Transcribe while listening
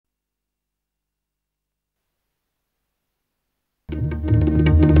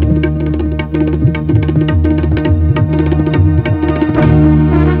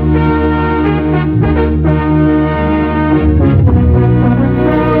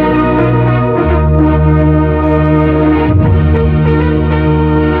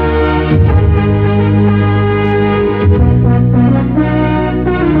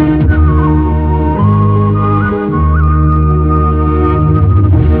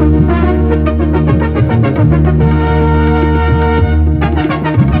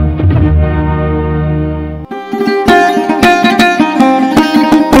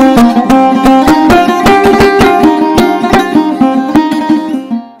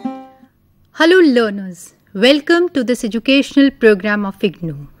Hello learners, welcome to this educational program of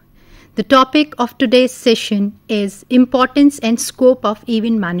IGNOU. The topic of today's session is Importance and Scope of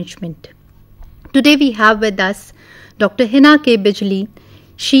Event Management. Today we have with us Dr. Hina K. Bijli.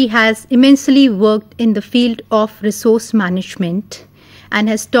 She has immensely worked in the field of resource management and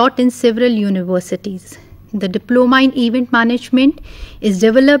has taught in several universities. The diploma in event management is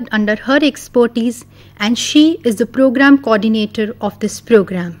developed under her expertise and she is the program coordinator of this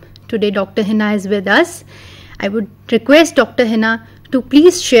program. Today Dr. Hina is with us. I would request Dr. Hina to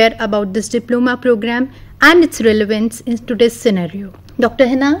please share about this diploma program and its relevance in today's scenario. Dr.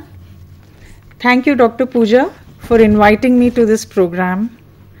 Hina. Thank you, Dr. Pooja, for inviting me to this program.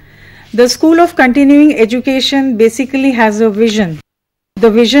 The School of Continuing Education basically has a vision. The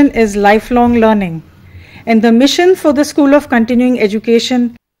vision is lifelong learning. And the mission for the School of Continuing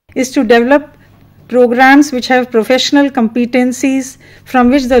Education is to develop programs which have professional competencies from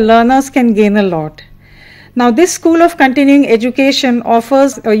which the learners can gain a lot. Now, this School of Continuing Education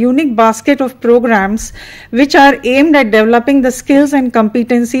offers a unique basket of programs which are aimed at developing the skills and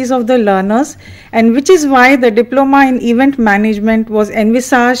competencies of the learners, and which is why the Diploma in Event Management was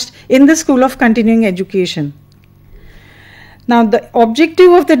envisaged in the School of Continuing Education. Now, the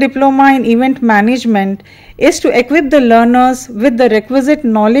objective of the Diploma in Event Management is to equip the learners with the requisite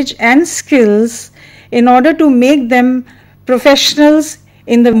knowledge and skills in order to make them professionals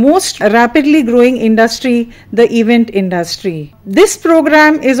in the most rapidly growing industry, the event industry. This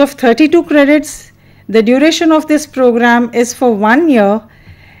program is of 32 credits. The duration of this program is for 1 year,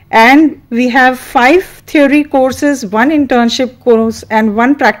 and we have 5 theory courses, 1 internship course, and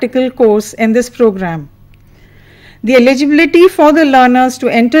 1 practical course in this program. The eligibility for the learners to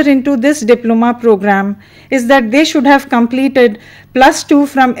enter into this diploma program is that they should have completed +2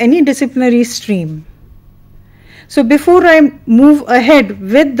 from any disciplinary stream. So before I move ahead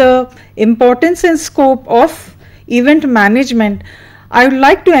with the importance and scope of event management, I would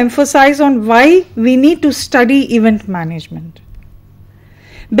like to emphasize on why we need to study event management.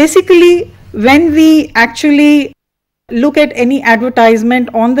 Basically, when we actually look at any advertisement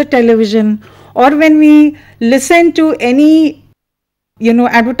on the television, or when we listen to any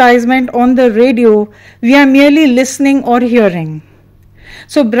advertisement on the radio, we are merely listening or hearing.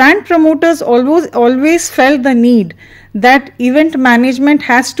 So brand promoters always felt the need that event management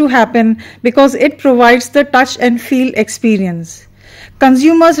has to happen because it provides the touch and feel experience.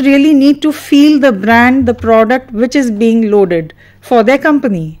 Consumers really need to feel the brand, the product which is being loaded for their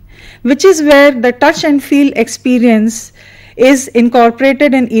company, which is where the touch and feel experience is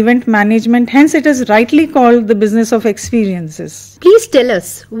incorporated in event management. Hence, it is rightly called the business of experiences. Please tell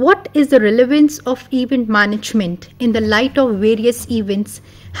us, what is the relevance of event management in the light of various events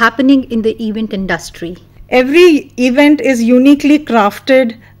happening in the event industry? Every event is uniquely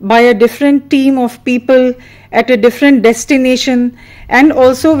crafted by a different team of people at a different destination and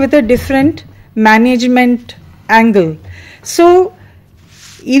also with a different management angle. So,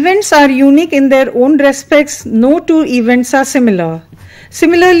 events are unique in their own respects. No two events are similar.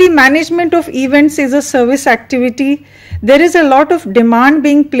 Similarly, management of events is a service activity. There is a lot of demand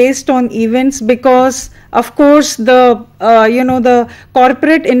being placed on events because, of course, the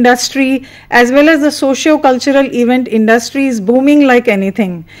corporate industry as well as the socio-cultural event industry is booming like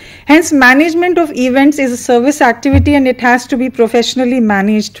anything. Hence, management of events is a service activity and it has to be professionally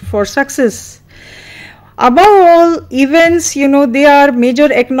managed for success. Above all, events, they are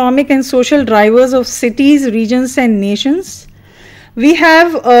major economic and social drivers of cities, regions, and nations. We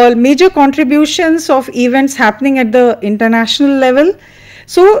have major contributions of events happening at the international level.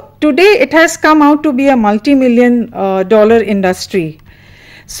 So today it has come out to be a multi-million dollar industry.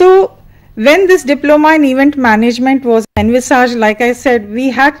 So when this diploma in event management was envisaged, like I said,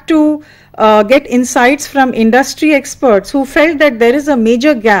 we had to get insights from industry experts who felt that there is a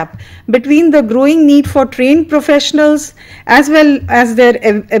major gap between the growing need for trained professionals as well as their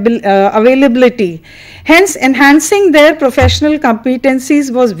availability. Hence, enhancing their professional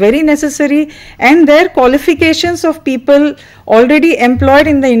competencies was very necessary, and their qualifications of people already employed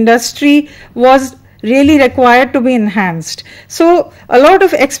in the industry was really required to be enhanced. So a lot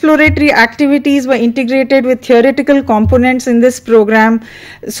of exploratory activities were integrated with theoretical components in this program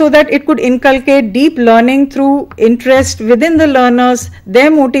so that it could inculcate deep learning through interest within the learners,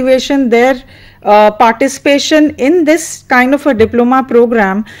 their motivation, their participation in this kind of a diploma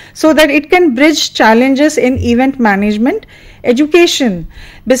program so that it can bridge challenges in event management education.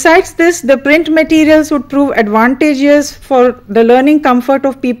 Besides this, the print materials would prove advantageous for the learning comfort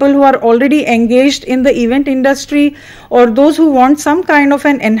of people who are already engaged in the event industry, or those who want some kind of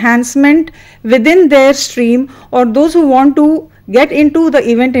an enhancement within their stream, or those who want to get into the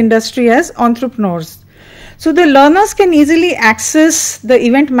event industry as entrepreneurs. So the learners can easily access the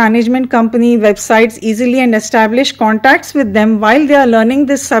event management company websites easily and establish contacts with them while they are learning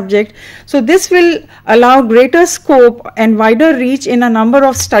this subject. So this will allow greater scope and wider reach in a number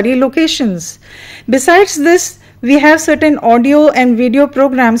of study locations. Besides this, we have certain audio and video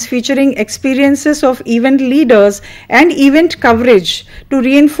programs featuring experiences of event leaders and event coverage to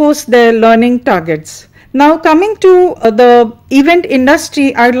reinforce their learning targets. Now coming to the event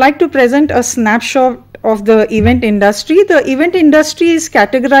industry, I'd like to present a snapshot of the event industry. The event industry is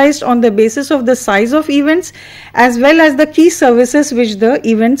categorized on the basis of the size of events as well as the key services which the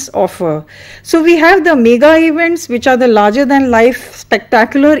events offer. So we have the mega events, which are the larger than life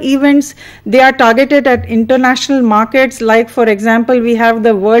spectacular events. They are targeted at international markets, like for example we have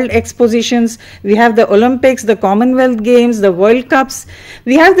the World Expositions, we have the Olympics, the Commonwealth Games, the World Cups.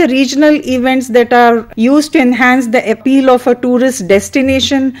 We have the regional events that are used to enhance the appeal of a tourist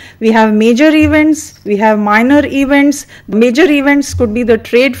destination. We have major events, we have minor events. Major events could be the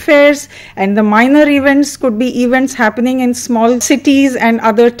trade fairs, and the minor events could be events happening in small cities and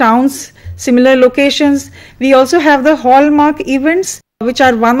other towns, similar locations. We also have the hallmark events, which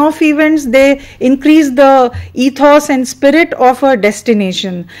are one-off events. They increase the ethos and spirit of a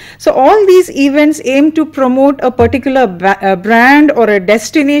destination. So all these events aim to promote a particular brand or a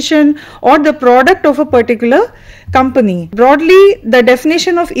destination or the product of a particular company. Broadly, the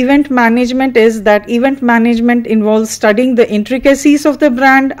definition of event management is that event management involves studying the intricacies of the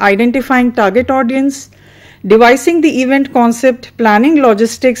brand, identifying target audience, devising the event concept, planning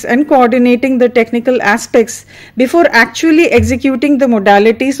logistics, and coordinating the technical aspects before actually executing the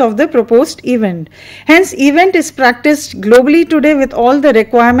modalities of the proposed event. Hence, event is practiced globally today with all the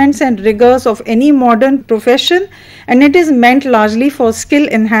requirements and rigors of any modern profession, and it is meant largely for skill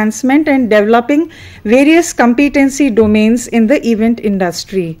enhancement and developing various competency domains in the event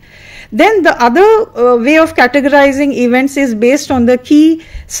industry. Then the other way of categorizing events is based on the key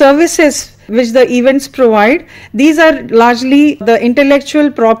services which the events provide. These are largely the intellectual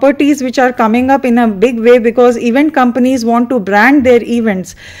properties which are coming up in a big way because event companies want to brand their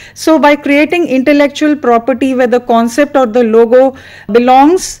events. So by creating intellectual property where the concept or the logo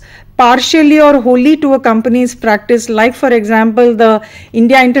belongs partially or wholly to a company's practice, like for example the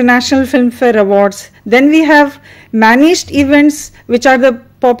India International Film Fair Awards. Then we have managed events, which are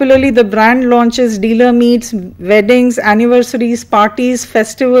popularly the brand launches, dealer meets, weddings, anniversaries, parties,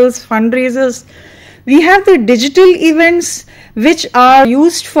 festivals, fundraisers. We have the digital events, which are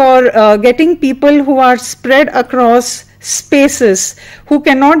used for getting people who are spread across spaces, who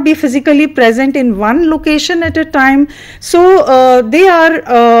cannot be physically present in one location at a time. So they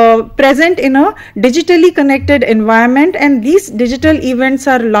are present in a digitally connected environment, and these digital events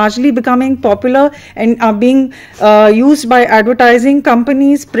are largely becoming popular and are being used by advertising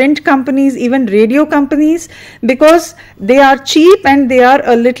companies, print companies, even radio companies, because they are cheap and they are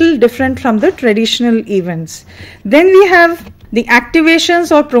a little different from the traditional events. Then we have the activations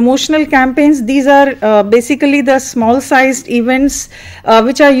or promotional campaigns. These are basically the small sized events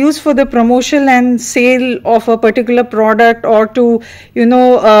which are used for the promotion and sale of a particular product or to,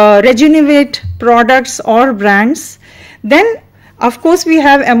 regenerate products or brands. Then of course we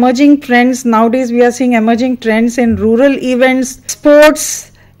have emerging trends. Nowadays we are seeing emerging trends in rural events, sports.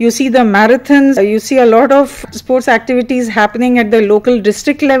 You see the marathons, you see a lot of sports activities happening at the local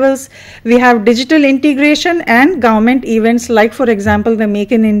district levels. We have digital integration and government events like, for example, the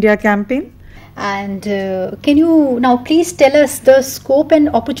Make in India campaign. And can you now please tell us the scope and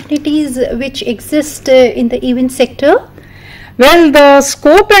opportunities which exist in the event sector? Well, the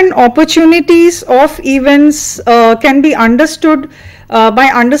scope and opportunities of events can be understood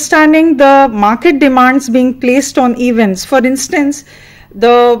by understanding the market demands being placed on events. For instance,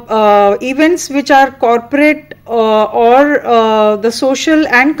 the events which are corporate or the social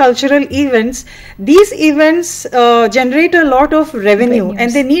and cultural events, these events generate a lot of revenue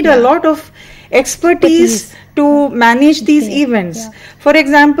and they need a lot of expertise to manage these events. For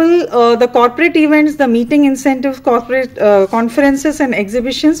example, the corporate events, the meeting incentive corporate conferences and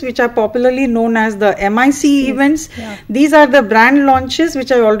exhibitions, which are popularly known as the MIC events. These are the brand launches,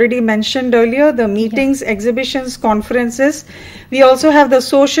 which I already mentioned earlier, the meetings, exhibitions, conferences. We also have the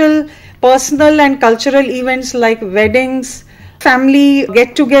social, personal and cultural events like weddings, family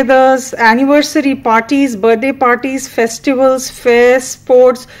get-togethers, anniversary parties, birthday parties, festivals, fairs,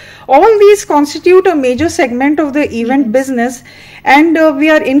 sports. All these constitute a major segment of the event business, and we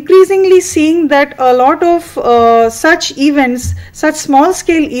are increasingly seeing that a lot of such events, such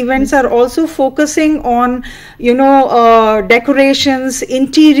small-scale events, are also focusing on, decorations,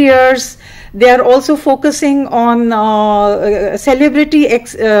 interiors, They are also focusing on celebrity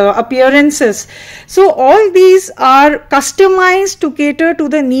appearances. So all these are customized to cater to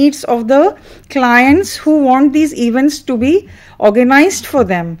the needs of the clients who want these events to be organized for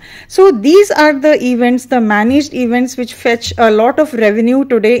them. So these are the events, the managed events, which fetch a lot of revenue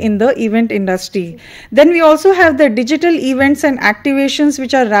today in the event industry. Then we also have the digital events and activations,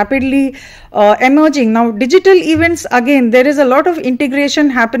 which are rapidly emerging. Now, digital events, again, there is a lot of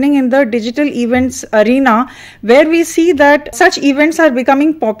integration happening in the digital events arena, where we see that such events are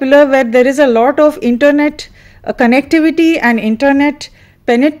becoming popular, where there is a lot of internet connectivity and internet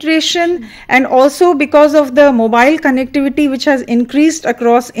penetration, and also because of the mobile connectivity which has increased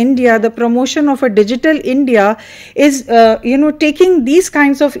across India, the promotion of a digital India is taking these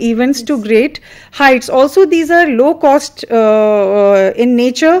kinds of events to great heights. Also, these are low cost in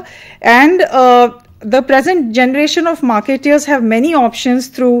nature, and the present generation of marketers have many options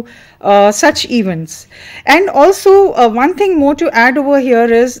through such events. And also one thing more to add over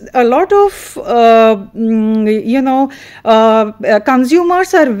here is a lot of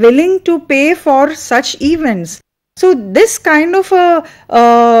consumers are willing to pay for such events. So this kind of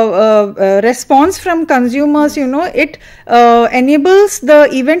a response from consumers, it enables the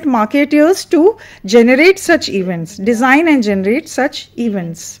event marketers to generate such events, design and generate such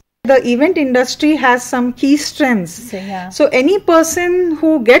events. The event industry has some key strengths. So any person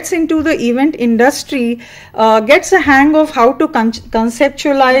who gets into the event industry gets a hang of how to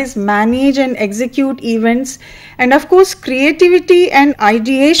conceptualize, manage and execute events. And of course, creativity and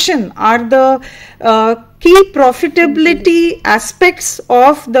ideation are the key profitability aspects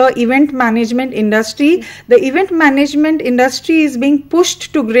of the event management industry. The event management industry is being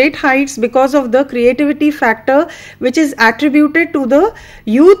pushed to great heights because of the creativity factor, which is attributed to the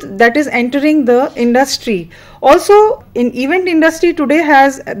youth that is entering the industry. Also, in event industry today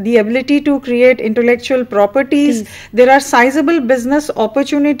has the ability to create intellectual properties. There are sizable business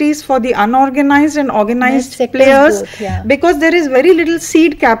opportunities for the unorganized and organized players, because there is very little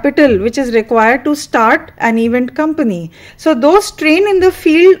seed capital which is required to start an event company. So those trained in the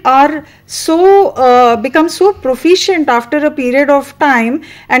field are become so proficient after a period of time,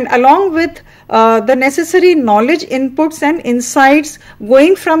 and along with the necessary knowledge inputs and insights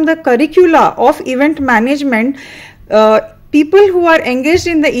going from the curricula of event management, people who are engaged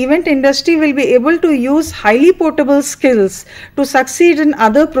in the event industry will be able to use highly portable skills to succeed in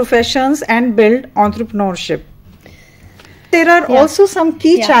other professions and build entrepreneurship. There are also some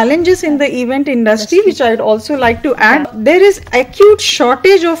key challenges in the event industry, which I'd also like to add. There is acute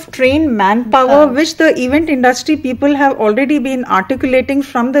shortage of trained manpower, which the event industry people have already been articulating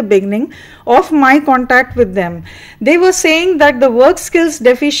from the beginning of my contact with them. They were saying that the work skills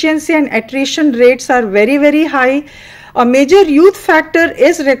deficiency and attrition rates are very, very high. A major youth factor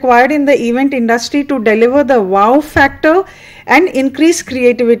is required in the event industry to deliver the wow factor and increase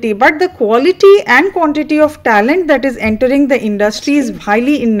creativity, but the quality and quantity of talent that is entering the industry is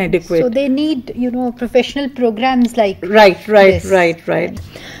highly inadequate. So they need, professional programs like Right.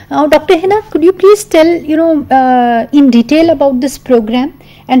 Now, Dr. Hina, could you please tell, in detail about this program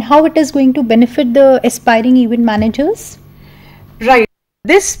and how it is going to benefit the aspiring event managers? Right.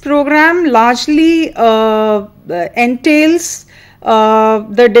 This program largely entails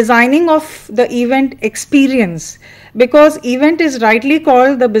the designing of the event experience, because event is rightly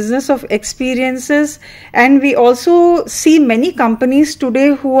called the business of experiences, and we also see many companies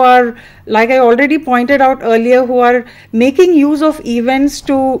today who are, like I already pointed out earlier, who are making use of events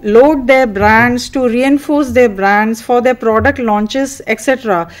to load their brands, to reinforce their brands for their product launches,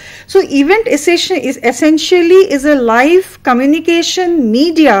 etc. So event essentially is a live communication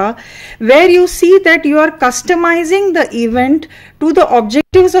media where you see that you are customizing the event to the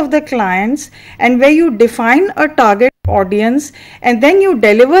objectives of the clients, and where you define a target audience, and then you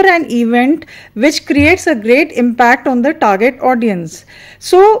deliver an event which creates a great impact on the target audience.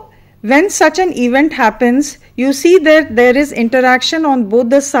 So when such an event happens, you see that there is interaction on both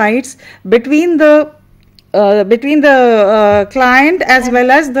the sides between the client as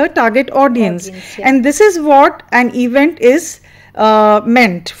well as the target audience. And this is what an event is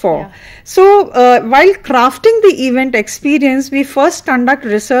meant for. So while crafting the event experience, we first conduct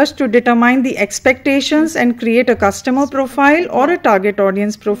research to determine the expectations and create a customer profile or a target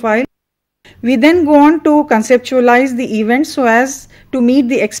audience profile. We then go on to conceptualize the event so as to meet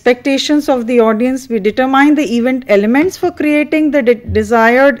the expectations of the audience. We determine the event elements for creating the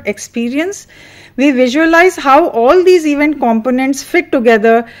desired experience. We visualize how all these event components fit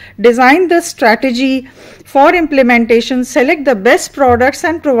together, design the strategy for implementation, select the best products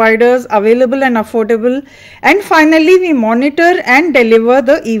and providers available and affordable, and finally we monitor and deliver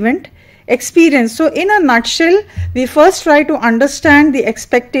the event experience. So in a nutshell, we first try to understand the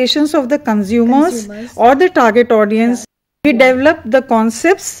expectations of the consumers or the target audience. We develop the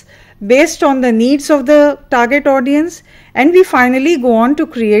concepts based on the needs of the target audience, and we finally go on to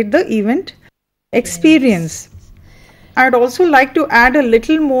create the event experience. I'd also like to add a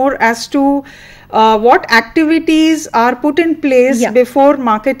little more as to what activities are put in place before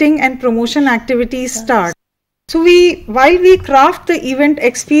marketing and promotion activities start. So while we craft the event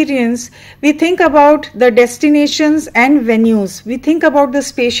experience, we think about the destinations and venues. We think about the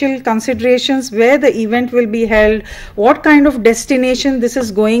spatial considerations, where the event will be held, what kind of destination this is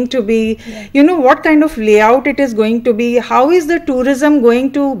going to be, what kind of layout it is going to be, how is the tourism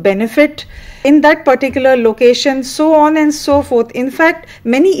going to benefit in that particular location, so on and so forth. In fact,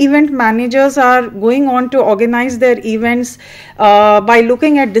 many event managers are going on to organize their events by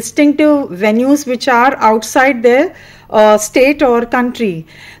looking at distinctive venues which are outside their state or country.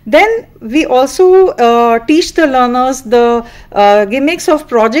 Then we also teach the learners the gimmicks of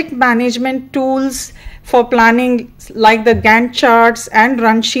project management tools for planning, like the Gantt charts and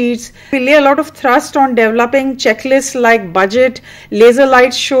run sheets. We lay a lot of thrust on developing checklists like budget, laser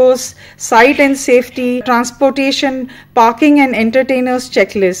light shows, site and safety, transportation, parking and entertainers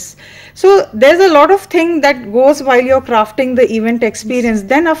checklists. So there's a lot of thing that goes while you're crafting the event experience.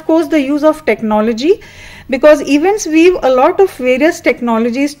 Then of course the use of technology, because events weave a lot of various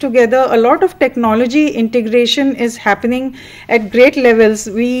technologies together. A lot of technology integration is happening at great levels.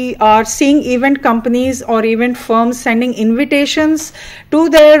 We are seeing event companies or event firms sending invitations to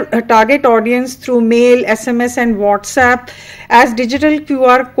their target audience through mail, SMS and WhatsApp as digital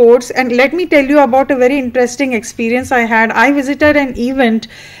QR codes. And let me tell you about a very interesting experience I had. I visited an event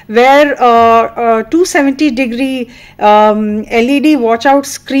where a 270-degree LED watch out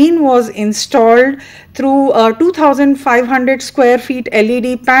screen was installed through 2,500 square feet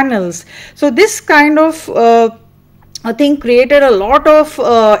LED panels. So this kind of I think created a lot of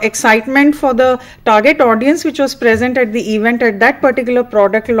excitement for the target audience which was present at the event at that particular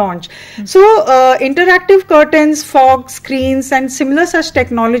product launch. So interactive curtains, fog screens and similar such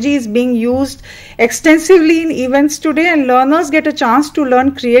technology is being used extensively in events today, and learners get a chance to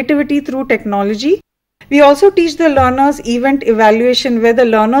learn creativity through technology. We also teach the learners event evaluation, where the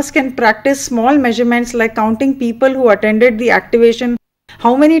learners can practice small measurements like counting people who attended the activation,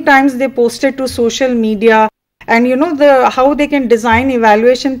 how many times they posted to social media, and how they can design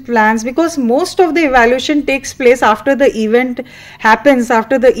evaluation plans, because most of the evaluation takes place after the event happens,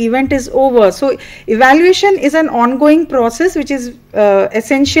 after the event is over. So evaluation is an ongoing process which is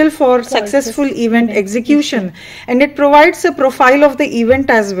essential for successful event execution, and it provides a profile of the event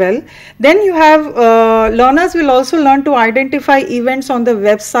as well. Then you have learners will also learn to identify events on the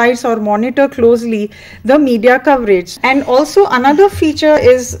websites or monitor closely the media coverage. And also another feature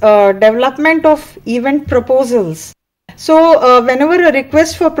is development of event proposals. So whenever a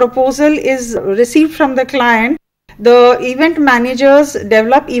request for proposal is received from the client, the event managers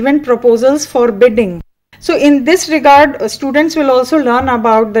develop event proposals for bidding. So in this regard, students will also learn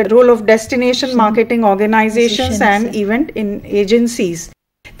about the role of destination marketing organizations and event in agencies.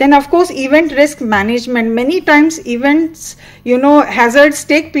 Then of course event risk management. Many times events, hazards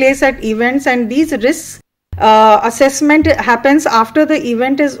take place at events, and these risks assessment happens after the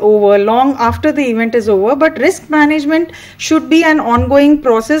event is over, long after the event is over. But risk management should be an ongoing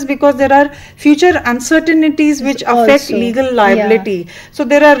process, because there are future uncertainties which affect legal liability. So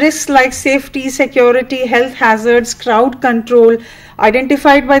there are risks like safety, security, health hazards, crowd control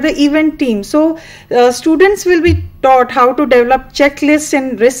identified by the event team. So students will be taught how to develop checklists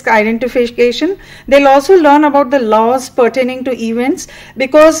and risk identification. They'll also learn about the laws pertaining to events,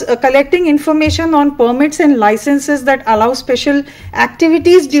 because collecting information on permits and licenses that allow special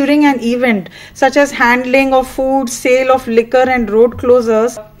activities during an event, such as handling of food, sale of liquor and road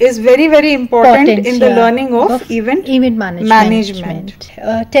closures, is very, very important in the learning of event management.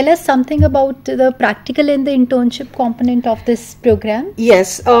 Tell us something about the practical and the internship component of this program.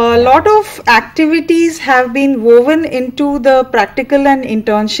 Yes, a lot of activities have been woven into the practical and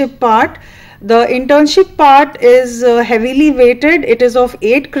internship part. The internship part is heavily weighted. It is of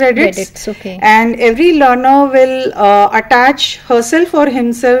 8 credits. And every learner will attach herself or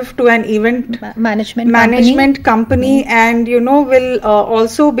himself to an event management company and will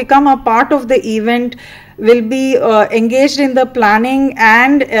also become a part of the event, will be engaged in the planning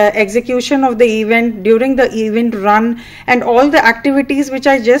and execution of the event during the event run, and all the activities which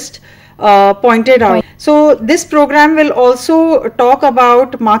I just pointed out. So this program will also talk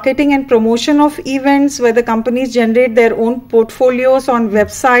about marketing and promotion of events, where the companies generate their own portfolios on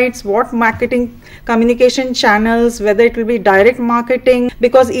websites, what marketing communication channels, whether it will be direct marketing,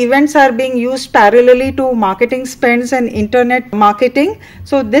 because events are being used parallelly to marketing spends and internet marketing.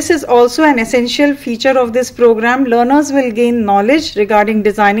 So this is also an essential feature of this program. Learners will gain knowledge regarding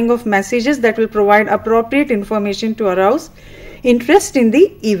designing of messages that will provide appropriate information to arouse interest in the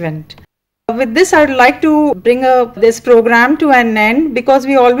event. With this, I would like to bring this program to an end, because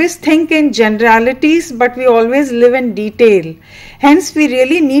we always think in generalities, but we always live in detail. Hence, we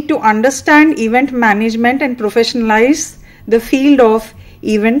really need to understand event management and professionalize the field of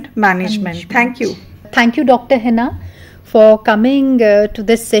event management. Thank you. Thank you, Dr. Hina, for coming to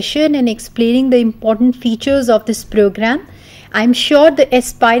this session and explaining the important features of this program. I'm sure the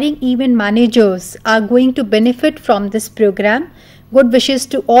aspiring event managers are going to benefit from this program. Good wishes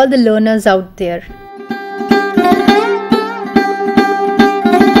to all the learners out there.